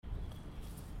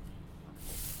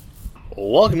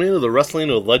Welcome into the Wrestling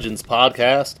with Legends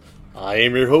podcast. I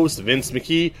am your host, Vince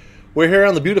McKee. We're here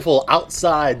on the beautiful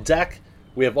outside deck.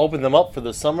 We have opened them up for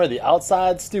the summer, the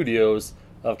outside studios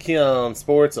of Keon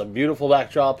Sports, a beautiful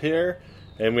backdrop here.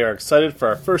 And we are excited for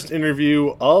our first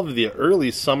interview of the early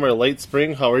summer, late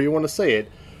spring, however you want to say it,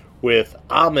 with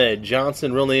Amed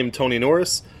Johnson, real name Tony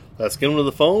Norris. Let's get him to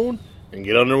the phone and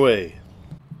get underway.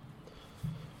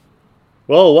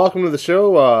 Well, welcome to the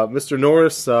show, Mr.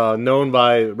 Norris, known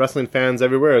by wrestling fans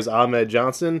everywhere as Amed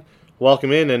Johnson.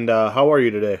 Welcome in, and how are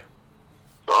you today?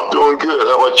 I'm doing good.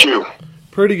 How about you?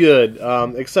 Pretty good.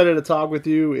 Excited to talk with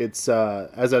you. It's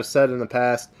as I've said in the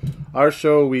past, our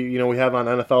show we have on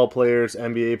NFL players,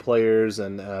 NBA players,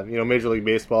 and Major League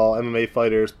Baseball, MMA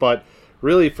fighters. But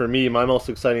really, for me, my most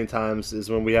exciting times is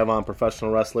when we have on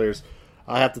professional wrestlers.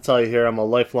 I have to tell you here, I'm a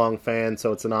lifelong fan,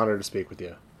 so it's an honor to speak with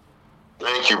you.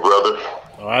 Thank you, brother.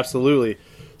 Oh, absolutely.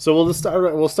 So we'll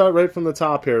start right from the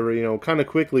top here. Kind of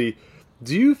quickly.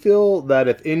 Do you feel that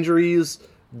if injuries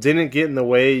didn't get in the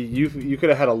way, you could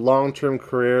have had a long-term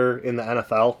career in the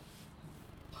NFL?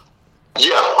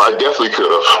 Yeah, I definitely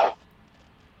could have.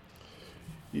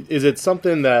 Is it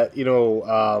something that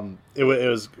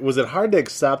was it hard to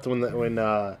accept when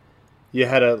you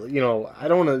had a I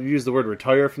don't want to use the word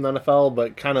retire from the NFL,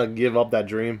 but kind of give up that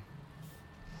dream?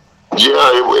 Yeah,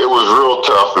 it was real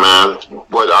tough, man.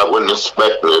 But I wasn't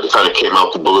expecting it. It kind of came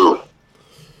out the blue.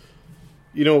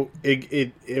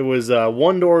 It was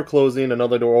one door closing,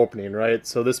 another door opening, right?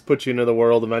 So this puts you into the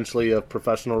world eventually of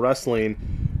professional wrestling,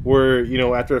 where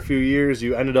after a few years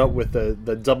you ended up with the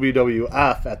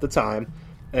WWF at the time,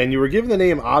 and you were given the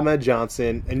name Amed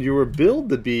Johnson, and you were billed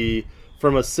to be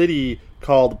from a city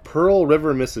called Pearl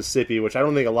River, Mississippi, which I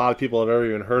don't think a lot of people have ever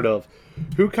even heard of.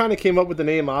 Who kind of came up with the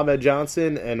name Amed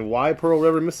Johnson, and why Pearl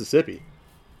River, Mississippi?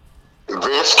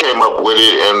 Vince came up with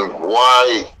it, and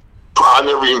why? I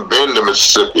never even been to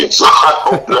Mississippi, so I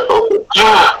don't know.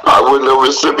 I wouldn't know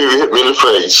Mississippi would hit me in the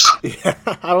face. Yeah,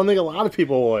 I don't think a lot of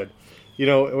people would.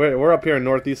 We're up here in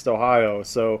Northeast Ohio,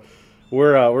 so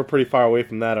we're pretty far away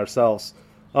from that ourselves.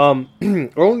 We're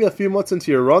only a few months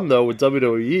into your run, though, with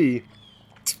WWE.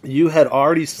 You had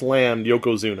already slammed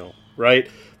Yokozuna, right?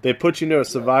 They put you into a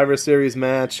Survivor Series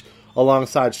match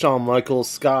alongside Shawn Michaels,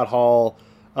 Scott Hall,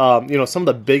 some of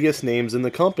the biggest names in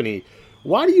the company.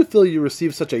 Why do you feel you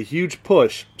received such a huge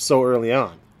push so early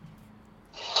on?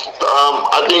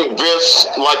 I think Vince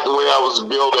liked the way I was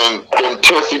building. The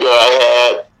intensity that I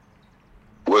had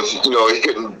was, he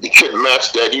couldn't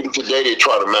match that. Even today, they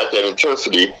try to match that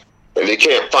intensity, and they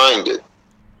can't find it.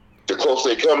 The closest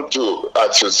they come to, I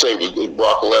should say, was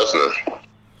Brock Lesnar.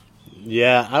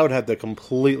 Yeah, I would have to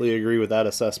completely agree with that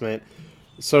assessment.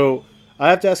 So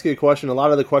I have to ask you a question. A lot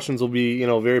of the questions will be,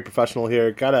 very professional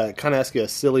here. Gotta kind of ask you a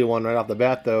silly one right off the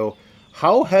bat, though.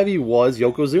 How heavy was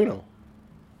Yokozuna?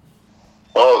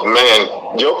 Oh, man.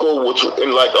 Yoko was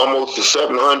in like almost the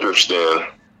 700s then.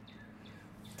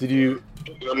 Did you...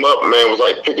 Picking him up, man, was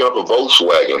like picking up a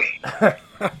Volkswagen.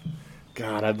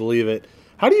 God, I believe it.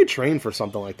 How do you train for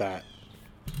something like that?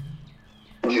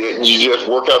 You just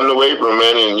work out in the weight room,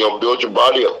 man, and build your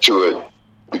body up to it.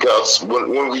 Because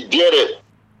when we did it,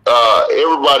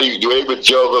 everybody, they were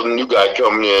jealous of the new guy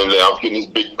coming in. I was getting this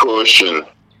big push, and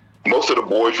most of the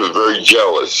boys were very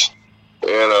jealous.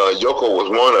 And Yoko was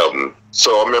one of them.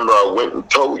 So I remember I went and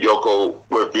told Yoko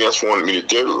what Vince wanted me to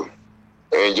do.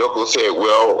 And Yoko said,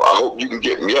 well, I hope you can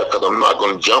get me up because I'm not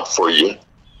going to jump for you.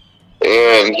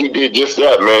 And he did just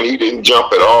that, man. He didn't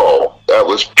jump at all. That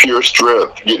was pure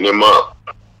strength getting him up.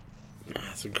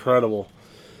 That's incredible.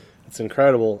 It's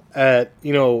incredible. At,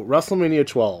 WrestleMania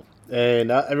 12, and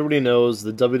everybody knows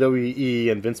the WWE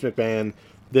and Vince McMahon,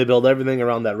 they build everything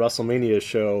around that WrestleMania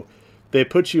show. They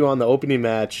put you on the opening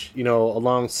match,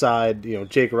 alongside,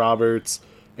 Jake Roberts,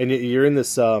 and you're in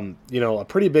this, a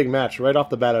pretty big match right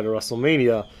off the bat at a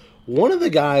WrestleMania. One of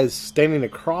the guys standing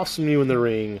across from you in the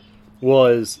ring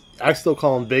was, I still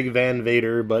call him Big Van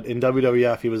Vader, but in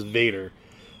WWF he was Vader.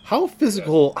 How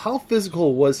physical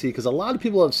was he? Because a lot of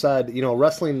people have said,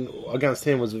 wrestling against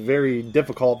him was very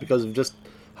difficult because of just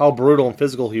how brutal and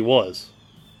physical he was.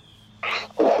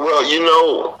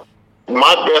 Well,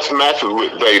 my best match was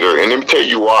with Vader, and let me tell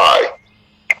you why.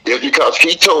 It's because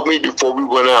he told me before we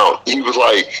went out, he was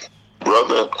like,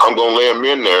 brother, I'm going to lay him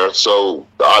in there, so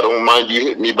I don't mind you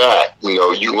hitting me back.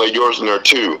 You can lay yours in there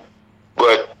too.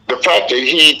 But the fact that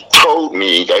he told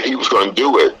me that he was going to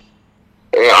do it,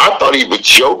 and I thought he was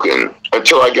joking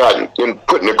until I got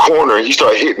put in the corner and he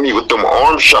started hitting me with them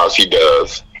arm shots he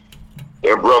does.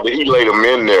 And brother, he laid him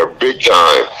in there big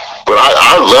time. But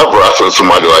I love wrestling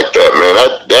somebody like that, man.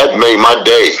 That made my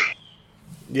day.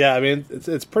 Yeah, I mean,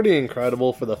 it's pretty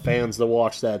incredible for the fans to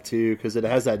watch that, too, because it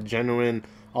has that genuine,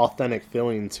 authentic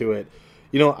feeling to it.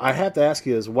 You know, I have to ask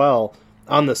you as well,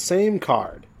 on the same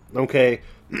card, okay,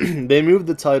 they moved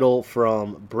the title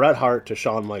from Bret Hart to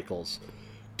Shawn Michaels.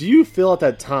 Do you feel at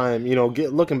that time, you know,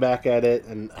 looking back at it,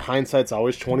 and hindsight's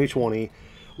always 20/20,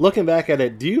 looking back at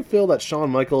it, do you feel that Shawn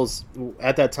Michaels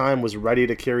at that time was ready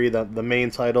to carry the main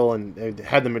title and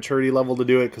had the maturity level to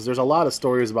do it? Because there's a lot of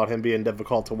stories about him being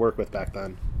difficult to work with back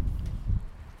then.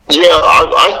 Yeah,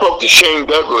 I spoke to Shane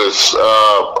Douglas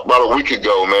about a week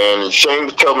ago, man, and Shane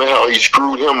was telling me how he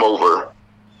screwed him over.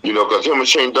 You know, because him and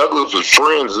Shane Douglas was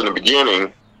friends in the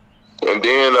beginning, and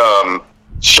then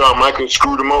Shawn Michaels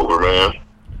screwed him over, man.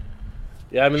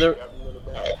 Yeah, I mean,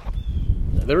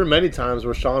 there were many times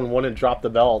where Shawn wouldn't drop the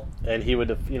belt, and he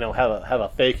would, you know, have a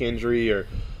fake injury or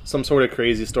some sort of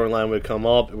crazy storyline would come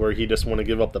up where he just want to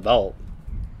give up the belt.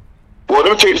 Well,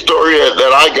 let me tell you the story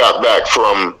that I got back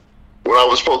from when I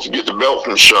was supposed to get the belt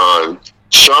from Shawn.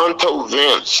 Shawn told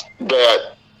Vince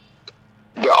that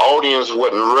the audience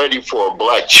wasn't ready for a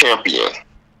black champion.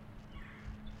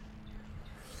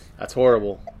 That's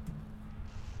horrible.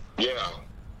 Yeah.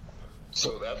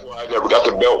 So that's why I never got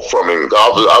the belt from him.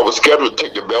 I was scheduled to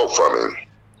take the belt from him.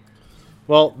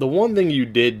 Well, the one thing you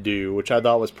did do, which I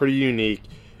thought was pretty unique,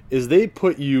 is they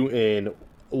put you in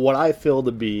what I feel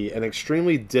to be an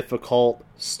extremely difficult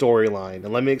storyline.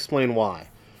 And let me explain why.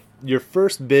 Your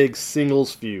first big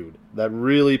singles feud that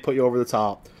really put you over the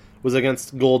top was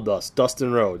against Goldust,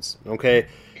 Dustin Rhodes, okay?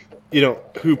 You know,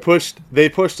 they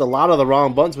pushed a lot of the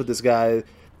wrong buttons with this guy.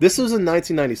 This was in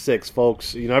 1996,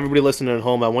 folks. You know, everybody listening at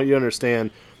home, I want you to understand,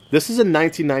 this is in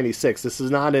 1996. This is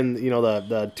not in, you know,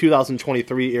 the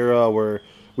 2023 era where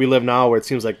we live now, where it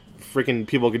seems like freaking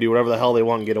people can do whatever the hell they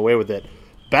want and get away with it.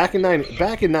 Back in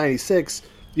 96,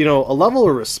 you know, a level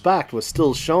of respect was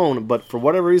still shown, but for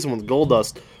whatever reason with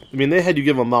Goldust, I mean, they had you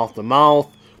give him mouth to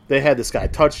mouth. They had this guy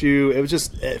touch you. It was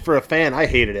just, for a fan, I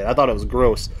hated it. I thought it was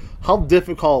gross. How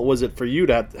difficult was it for you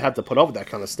to have to put up with that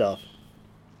kind of stuff?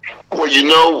 Well, you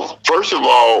know, first of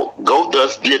all,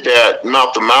 Goldust did that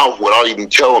mouth to mouth without even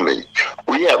telling me.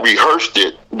 We had rehearsed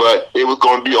it, but it was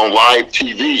going to be on live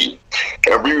TV.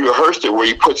 And we rehearsed it where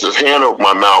he puts his hand over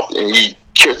my mouth and he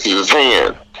kisses his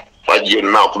hand, like getting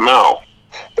mouth to mouth.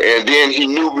 And then he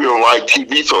knew we were on live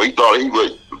TV, so he thought he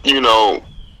would, you know,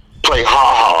 play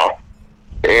ha-ha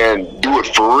and do it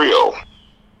for real.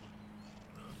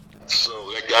 So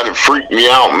that got to freak me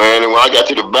out, man. And when I got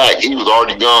to the back, he was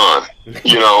already gone,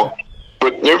 you know.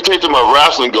 But let me tell you my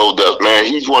wrestling Goldust, man.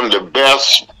 He's one of the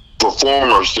best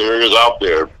performers there is out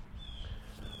there.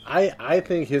 I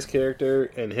think his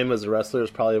character and him as a wrestler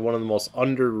is probably one of the most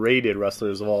underrated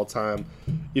wrestlers of all time.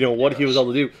 You know, what he was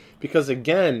able to do. Because,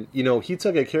 again, you know, he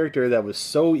took a character that was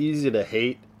so easy to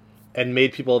hate and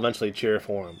made people eventually cheer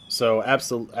for him. So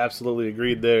absolutely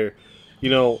agreed there. You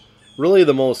know, really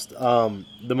the most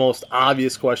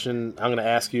obvious question I'm going to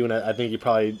ask you, and I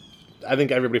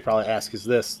think everybody probably asks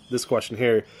is this question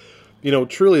here. You know,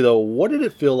 truly though, what did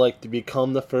it feel like to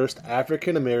become the first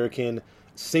African American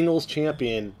singles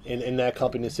champion in that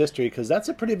company's history? Because that's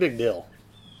a pretty big deal.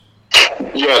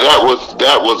 Yeah,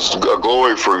 that was a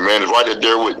glory for me, man. It's right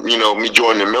there with, you know, me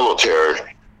joining the military.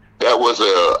 That was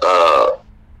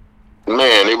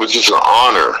man, it was just an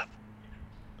honor.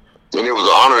 And it was an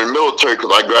honor in the military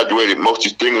because I graduated most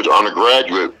distinguished honor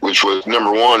graduate, which was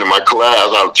number one in my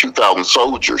class out of 2,000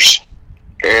 soldiers.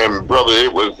 And, brother,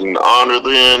 it was an honor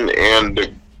then,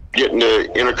 and getting the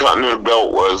Intercontinental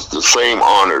belt was the same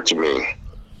honor to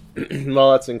me.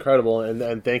 Well, that's incredible,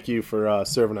 and thank you for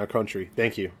serving our country.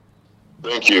 Thank you.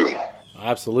 Thank you.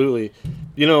 Absolutely.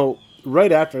 You know,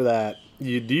 right after that, do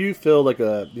you feel like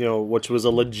which was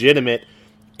a legitimate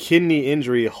kidney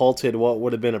injury halted what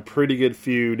would have been a pretty good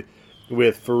feud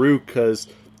with Farouk, because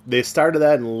they started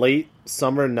that in late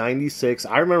summer 96.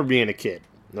 I remember being a kid,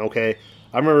 okay?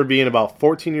 I remember being about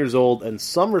 14 years old, and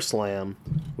SummerSlam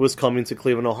was coming to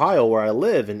Cleveland, Ohio, where I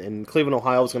live, and Cleveland,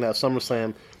 Ohio was going to have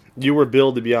SummerSlam. You were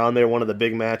billed to be on there, one of the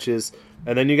big matches,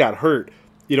 and then you got hurt.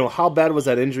 You know, how bad was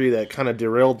that injury that kind of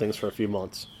derailed things for a few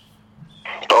months?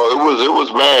 Oh, it was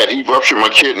bad. He ruptured my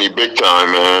kidney big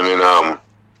time, man,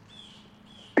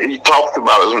 and he talked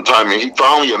about it sometime, and he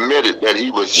finally admitted that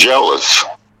he was jealous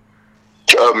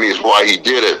of me is why he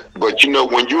did it. But, you know,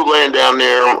 when you're laying down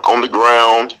there on the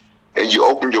ground and you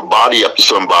open your body up to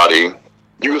somebody,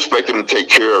 you expect them to take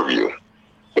care of you.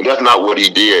 And that's not what he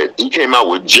did. He came out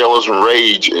with jealous and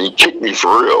rage, and he kicked me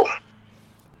for real.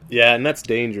 Yeah, and that's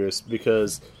dangerous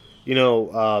because, you know,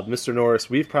 Mr.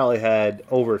 Norris, we've probably had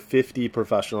over 50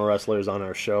 professional wrestlers on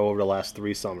our show over the last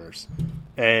 3 summers.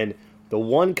 And the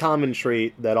one common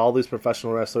trait that all these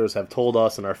professional wrestlers have told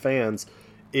us and our fans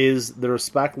is the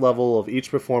respect level of each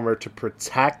performer to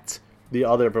protect the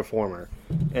other performer.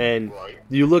 And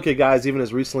you look at guys even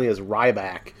as recently as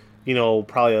Ryback,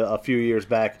 probably a few years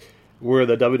back, where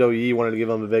the WWE wanted to give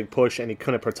him a big push and he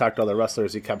couldn't protect other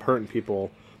wrestlers. He kept hurting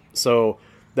people. So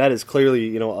that is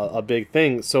clearly, a big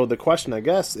thing. So the question, I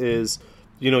guess, is,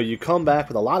 you come back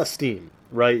with a lot of steam,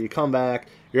 right? You come back,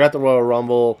 you're at the Royal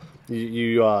Rumble,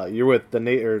 you're with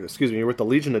you're with the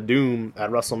Legion of Doom at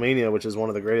WrestleMania, which is one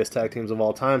of the greatest tag teams of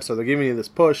all time. So they're giving you this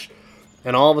push,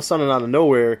 and all of a sudden, out of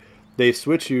nowhere, they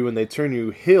switch you and they turn you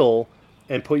heel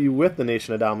and put you with the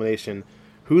Nation of Domination.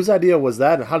 Whose idea was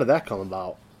that, and how did that come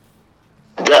about?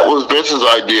 That was Vince's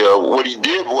idea. What he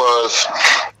did was,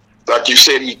 like you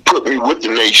said, he put me with the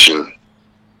Nation.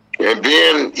 And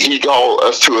then he called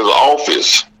us to his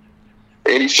office.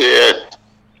 And he said,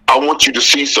 I want you to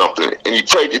see something. And he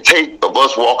played the tape of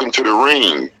us walking to the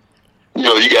ring.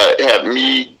 You got to have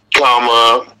me,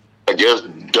 I guess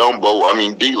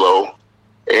D'Lo,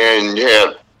 and you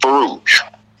had Farouk.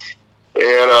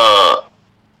 And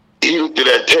he looked at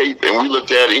that tape, and we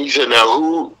looked at it, and he said, now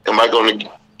who am I going to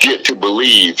get to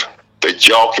believe that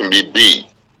y'all can be beat?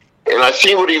 And I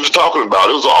seen what he was talking about.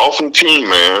 It was an awesome team,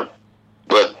 man.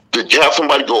 But to have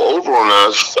somebody go over on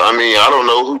us, I don't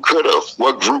know who could have.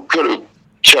 What group could have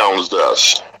challenged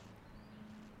us?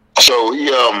 So he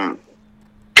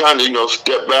kind of,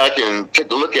 stepped back and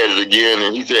took a look at it again,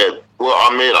 and he said, well,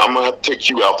 Ahmed, I'm going to have to take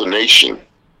you out the Nation.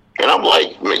 And I'm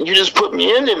like, man, you just put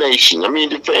me in the Nation.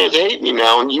 The fans hate me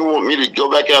now, and you want me to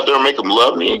go back out there and make them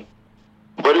love me?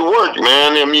 But it worked,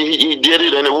 man. He did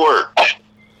it, and it worked.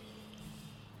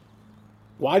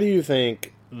 Why do you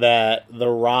think that The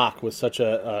Rock was such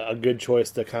a good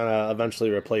choice to kind of eventually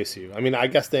replace you? I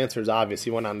guess the answer is obvious. He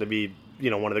went on to be,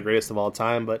 one of the greatest of all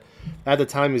time. But at the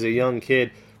time, he was a young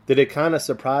kid. Did it kind of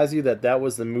surprise you that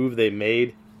was the move they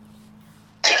made?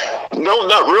 No,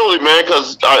 not really, man,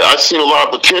 because I seen a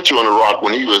lot of potential in The Rock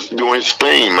when he was doing his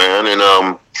thing, man. And,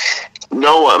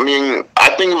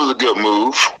 I think it was a good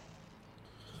move.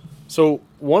 So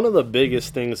one of the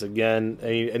biggest things, again,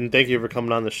 and thank you for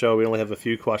coming on the show. We only have a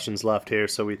few questions left here,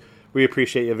 so we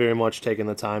appreciate you very much taking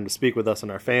the time to speak with us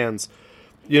and our fans.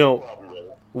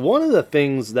 One of the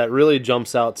things that really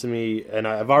jumps out to me, and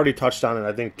I've already touched on it,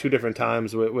 I think, 2 different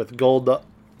times with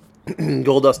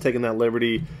Goldust taking that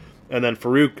liberty, and then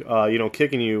Farouk,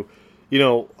 kicking you.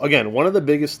 Again, one of the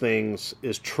biggest things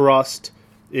is trust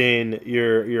in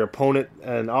your opponent,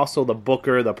 and also the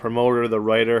booker, the promoter, the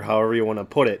writer, however you want to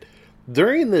put it.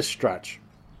 During this stretch,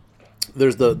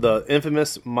 there's the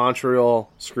infamous Montreal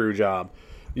Screwjob.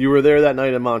 You were there that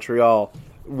night in Montreal.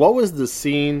 What was the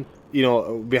scene,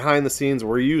 behind the scenes?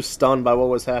 Were you stunned by what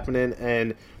was happening?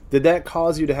 And did that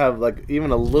cause you to have,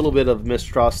 even a little bit of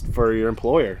mistrust for your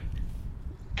employer?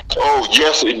 Oh,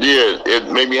 yes, it did.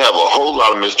 It made me have a whole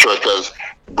lot of mistrust because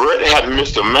Bret hadn't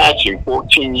missed a match in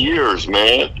 14 years,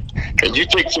 man. And you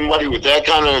take somebody with that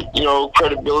kind of,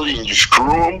 credibility and you screw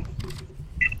them,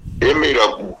 it made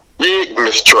a big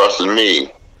mistrust in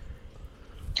me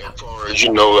as far as,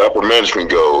 upper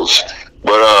management goes.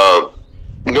 But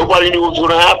nobody knew what was going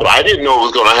to happen. I didn't know it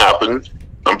was going to happen.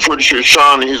 I'm pretty sure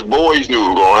Shawn and his boys knew it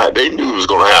was going to happen. They knew it was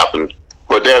going to happen.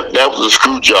 But that was a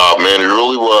screw job, man. It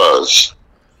really was.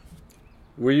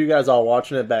 Were you guys all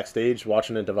watching it backstage,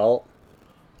 watching it develop?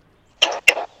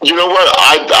 You know what?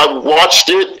 I watched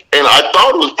it, and I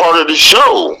thought it was part of the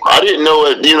show. I didn't know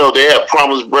it. They had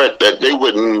promised Bret that they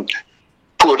wouldn't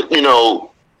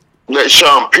let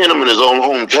Shawn pin him in his own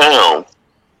hometown.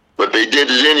 But they did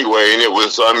it anyway, and it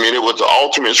was the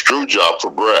ultimate screw job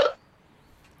for Bret.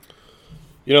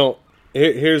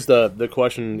 Here's the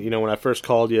question, when I first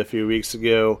called you a few weeks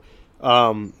ago,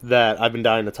 that I've been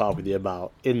dying to talk with you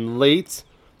about. In late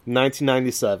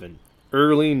 1997,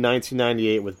 early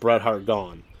 1998 with Bret Hart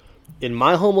gone, in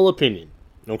my humble opinion,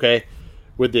 okay,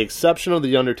 with the exception of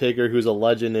The Undertaker, who's a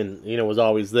legend and, was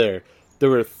always there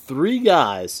were 3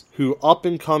 guys who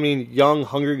up-and-coming, young,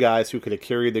 hungry guys who could have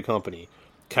carried the company.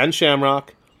 Ken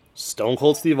Shamrock, Stone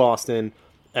Cold Steve Austin,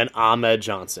 and Amed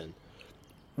Johnson.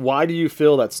 Why do you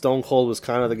feel that Stone Cold was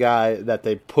kind of the guy that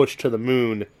they pushed to the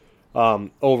moon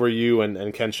over you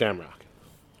and Ken Shamrock?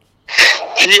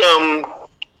 He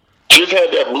just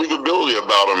had that believability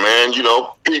about him, man.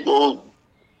 People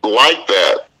like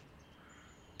that.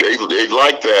 They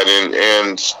like that,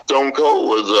 and Stone Cold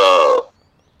was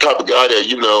type of guy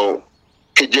that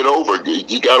could get over.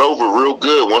 He got over real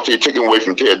good once they took him away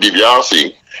from Ted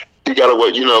DiBiase. He got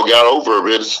over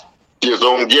his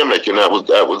own gimmick, and that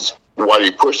was why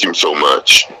they pushed him so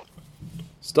much.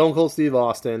 Stone Cold Steve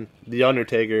Austin, The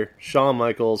Undertaker, Shawn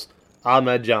Michaels,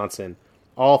 Amed Johnson,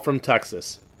 all from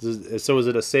Texas. So is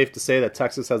it safe to say that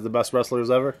Texas has the best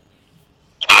wrestlers ever?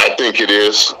 I think it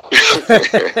is.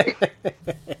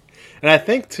 And I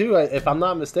think, too, if I'm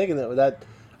not mistaken, that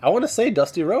I want to say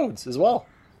Dusty Rhodes as well.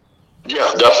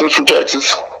 Yeah, Dustin's from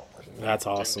Texas. That's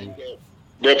awesome.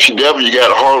 WCW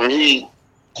got Harlem Heat.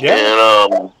 Yeah.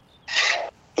 And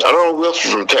I don't know who else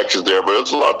is from Texas there, but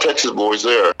there's a lot of Texas boys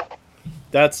there.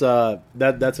 That's a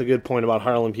good point about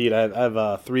Harlem Heat. I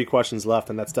have 3 questions left,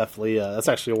 and that's definitely that's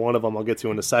actually one of them I'll get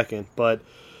to in a second. But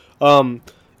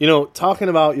talking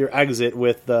about your exit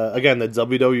with again the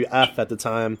WWF at the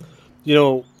time,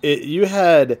 they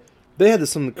had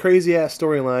some crazy ass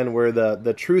storyline where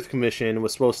the Truth Commission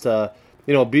was supposed to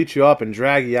beat you up and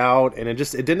drag you out, and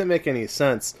it didn't make any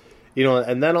sense,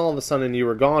 and then all of a sudden you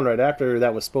were gone right after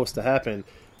that was supposed to happen.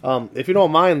 If you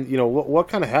don't mind, what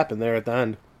kind of happened there at the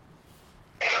end?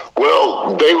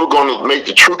 Well, they were going to make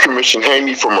the Truth Commission hang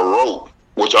me from a rope,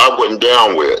 which I wasn't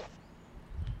down with.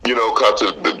 Because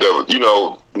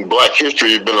in Black history,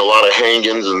 there's been a lot of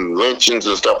hangings and lynchings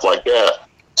and stuff like that.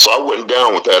 So I wasn't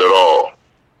down with that at all.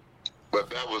 But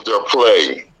that was their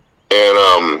play. And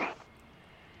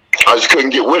I just couldn't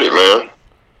get with it, man.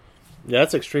 Yeah,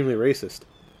 that's extremely racist.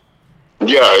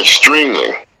 Yeah,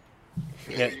 extremely.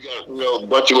 Yeah. You got a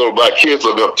bunch of little black kids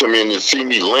look up to me and they see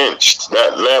me lynched.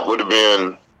 That would have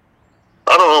been,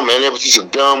 I don't know, man. It was just a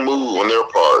dumb move on their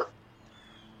part.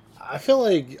 I feel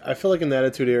like in the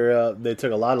Attitude Era, they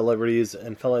took a lot of liberties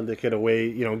and felt like they could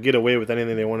get away with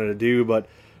anything they wanted to do. But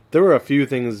there were a few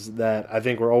things that I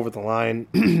think were over the line.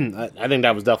 I think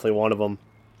that was definitely one of them.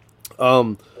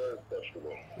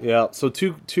 Yeah. So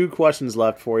two questions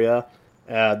left for you.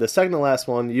 The second to last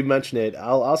one, you mentioned it.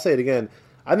 I'll say it again.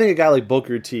 I think a guy like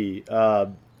Booker T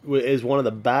is one of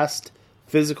the best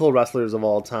physical wrestlers of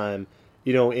all time.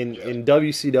 In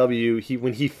WCW,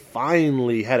 when he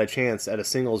finally had a chance at a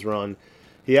singles run,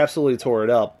 he absolutely tore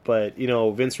it up. But,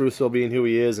 Vince Russo being who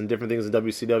he is and different things in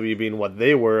WCW being what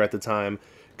they were at the time,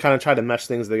 kind of tried to mesh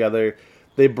things together.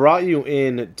 They brought you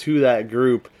in to that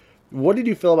group. What did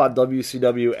you feel about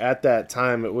WCW at that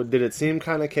time? Did it seem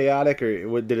kind of chaotic,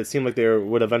 or did it seem like they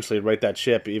would eventually right that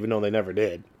ship, even though they never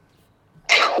did?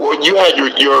 Well, you had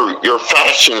your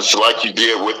fashions like you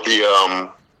did with the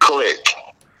Click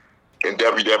in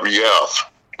WWF,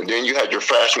 and then you had your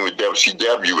fashion with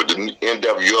WCW with the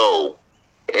NWO,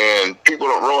 and people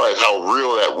don't realize how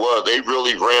real that was. They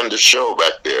really ran the show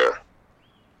back there.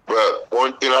 But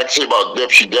one thing I can say about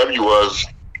WCW was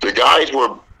the guys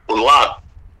were a lot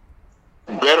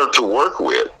better to work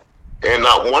with, and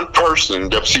not one person in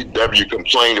WCW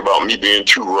complained about me being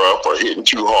too rough or hitting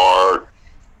too hard.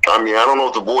 I mean, I don't know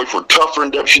if the boys were tougher in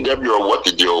WCW or what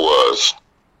the deal was.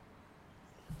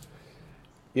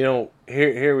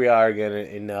 Here we are again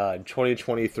in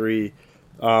 2023.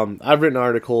 I've written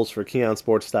articles for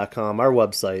KeonSports.com, our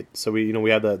website. So we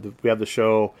have the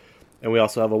show, and we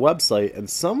also have a website. And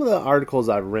some of the articles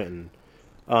I've written,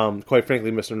 quite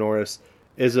frankly, Mr. Norris,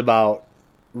 is about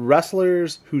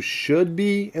wrestlers who should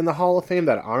be in the Hall of Fame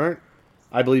that aren't.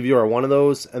 I believe you are one of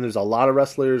those, and there's a lot of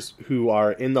wrestlers who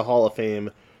are in the Hall of Fame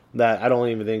that I don't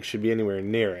even think should be anywhere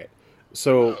near it.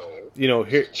 So,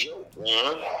 here...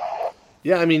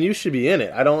 Yeah, I mean, you should be in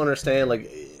it. I don't understand.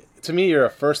 Like, to me, you're a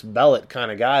first ballot kind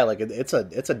of guy. Like, it's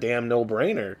a damn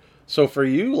no-brainer. So for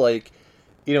you, like,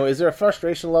 is there a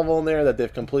frustration level in there that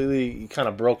they've completely kind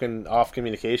of broken off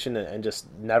communication and just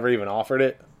never even offered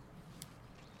it?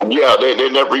 Yeah, they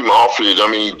never even offered it. I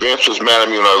mean, Vince was mad at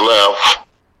me when I left,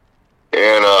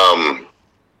 and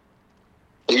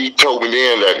he told me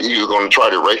then that he was going to try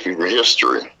to erase me from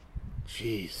history.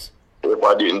 Jeez. If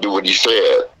I didn't do what he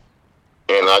said.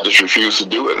 And I just refused to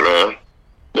do it, man.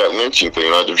 That lynching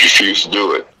thing, I just refused to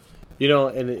do it.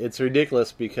 And it's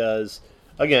ridiculous because,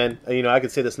 again, I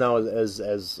could say this now as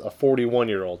a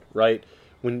 41-year-old, right?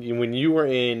 When you were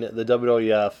in the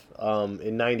WWF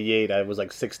in '98, I was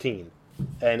like 16,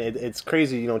 and it's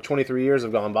crazy. 23 years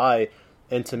have gone by,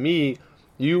 and to me,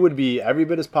 you would be every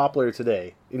bit as popular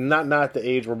today. Not the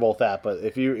age we're both at, but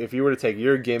if you were to take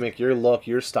your gimmick, your look,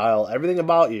 your style, everything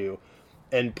about you,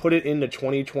 and put it into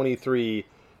 2023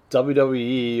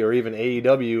 WWE or even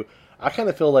AEW, I kind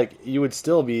of feel like you would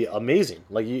still be amazing.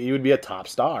 Like, you would be a top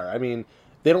star. I mean,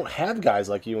 they don't have guys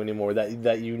like you anymore,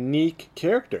 that unique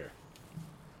character.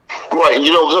 Right,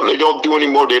 something they don't do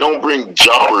anymore, they don't bring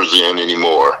jobbers in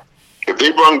anymore. If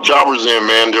they bring jobbers in,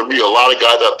 man, there'd be a lot of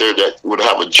guys out there that would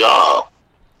have a job.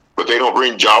 But they don't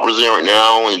bring jobbers in right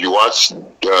now. And you watch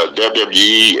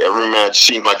WWE, every match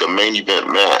seems like a main event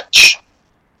match.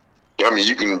 I mean,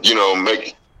 you can,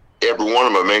 make every one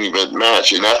of them a main event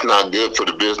match, and that's not good for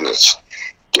the business.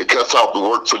 it cuts out the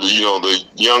work for the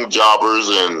young jobbers,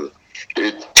 and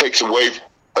it takes away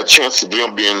a chance of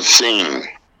them being seen.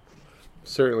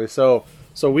 Certainly. So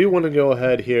we want to go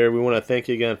ahead here. We want to thank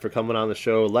you again for coming on the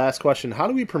show. Last question: how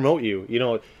do we promote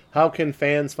you? How can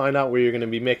fans find out where you're going to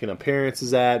be making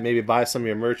appearances at? Maybe buy some of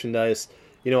your merchandise.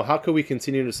 How can we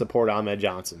continue to support Amed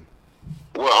Johnson?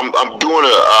 Well, I'm doing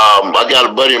I got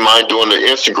a buddy of mine doing the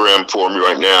Instagram for me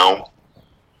right now,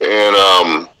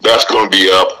 and that's going to be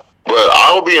up. But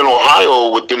I'll be in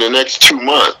Ohio within the next 2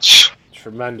 months.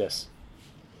 Tremendous.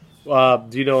 Do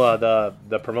you know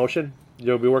the promotion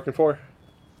you'll be working for?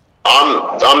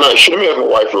 I'm not sure. Let me ask my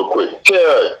wife real quick.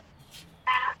 Ted,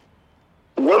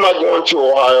 when am I going to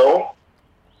Ohio?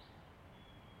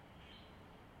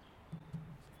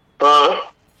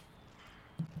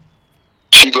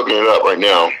 She's looking it up right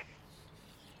now.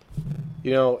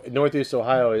 Northeast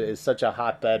Ohio is such a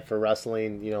hotbed for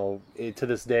wrestling. To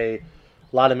this day,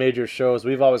 a lot of major shows.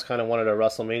 We've always kind of wanted a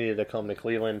WrestleMania to come to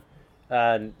Cleveland.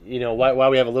 And, while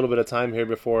we have a little bit of time here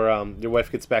before your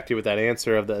wife gets back to you with that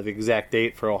answer of the exact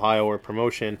date for Ohio or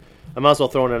promotion, I might as well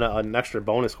throw in an extra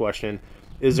bonus question.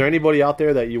 Is there anybody out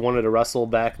there that you wanted to wrestle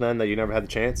back then that you never had the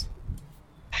chance?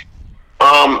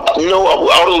 I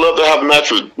would love to have a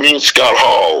match with me and Scott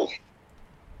Hall.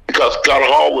 Because Scott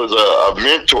Hall was a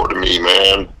mentor to me,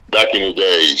 man, back in the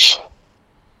days.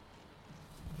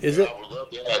 Is it? I would love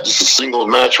to have just a single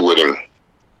match with him.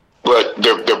 But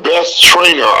the best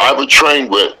trainer I ever trained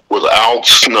with was Al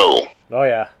Snow. Oh,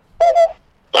 yeah.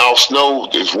 Al Snow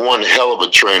is one hell of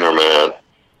a trainer, man.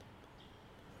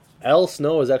 Al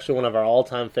Snow is actually one of our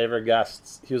all-time favorite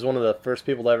guests. He was one of the first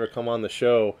people to ever come on the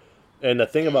show. And the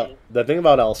thing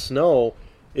about Al Snow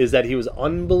is that he was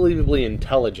unbelievably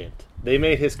intelligent. They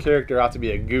made his character out to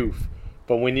be a goof.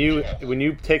 But when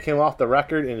you take him off the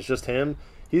record and it's just him,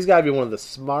 he's got to be one of the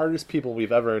smartest people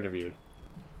we've ever interviewed.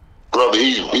 Brother,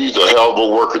 he's a hell of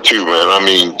a worker too, man. I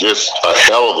mean, just a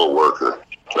hell of a worker.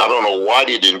 I don't know why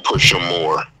they didn't push him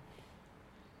more.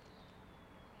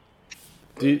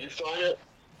 Did you find it?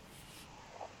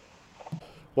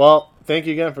 Well, thank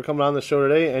you again for coming on the show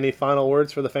today. Any final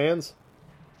words for the fans?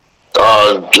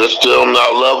 Just tell them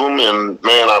I love them, and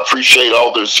man, I appreciate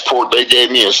all the support they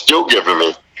gave me and still giving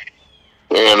me.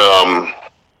 And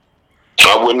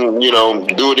I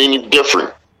wouldn't, do it any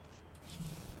different.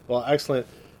 Well, excellent.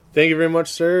 Thank you very much,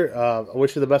 sir. I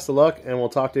wish you the best of luck, and we'll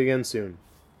talk to you again soon.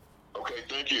 Okay,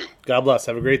 thank you. God bless.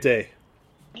 Have a great day.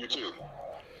 You too.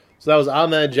 So that was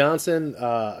Amed Johnson.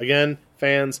 Again,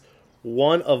 fans,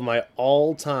 one of my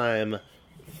all-time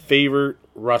favorite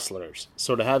wrestlers.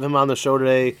 So to have him on the show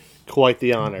today, quite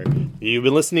the honor. You've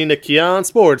been listening to Keon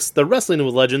Sports, the Wrestling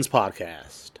with Legends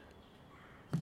podcast.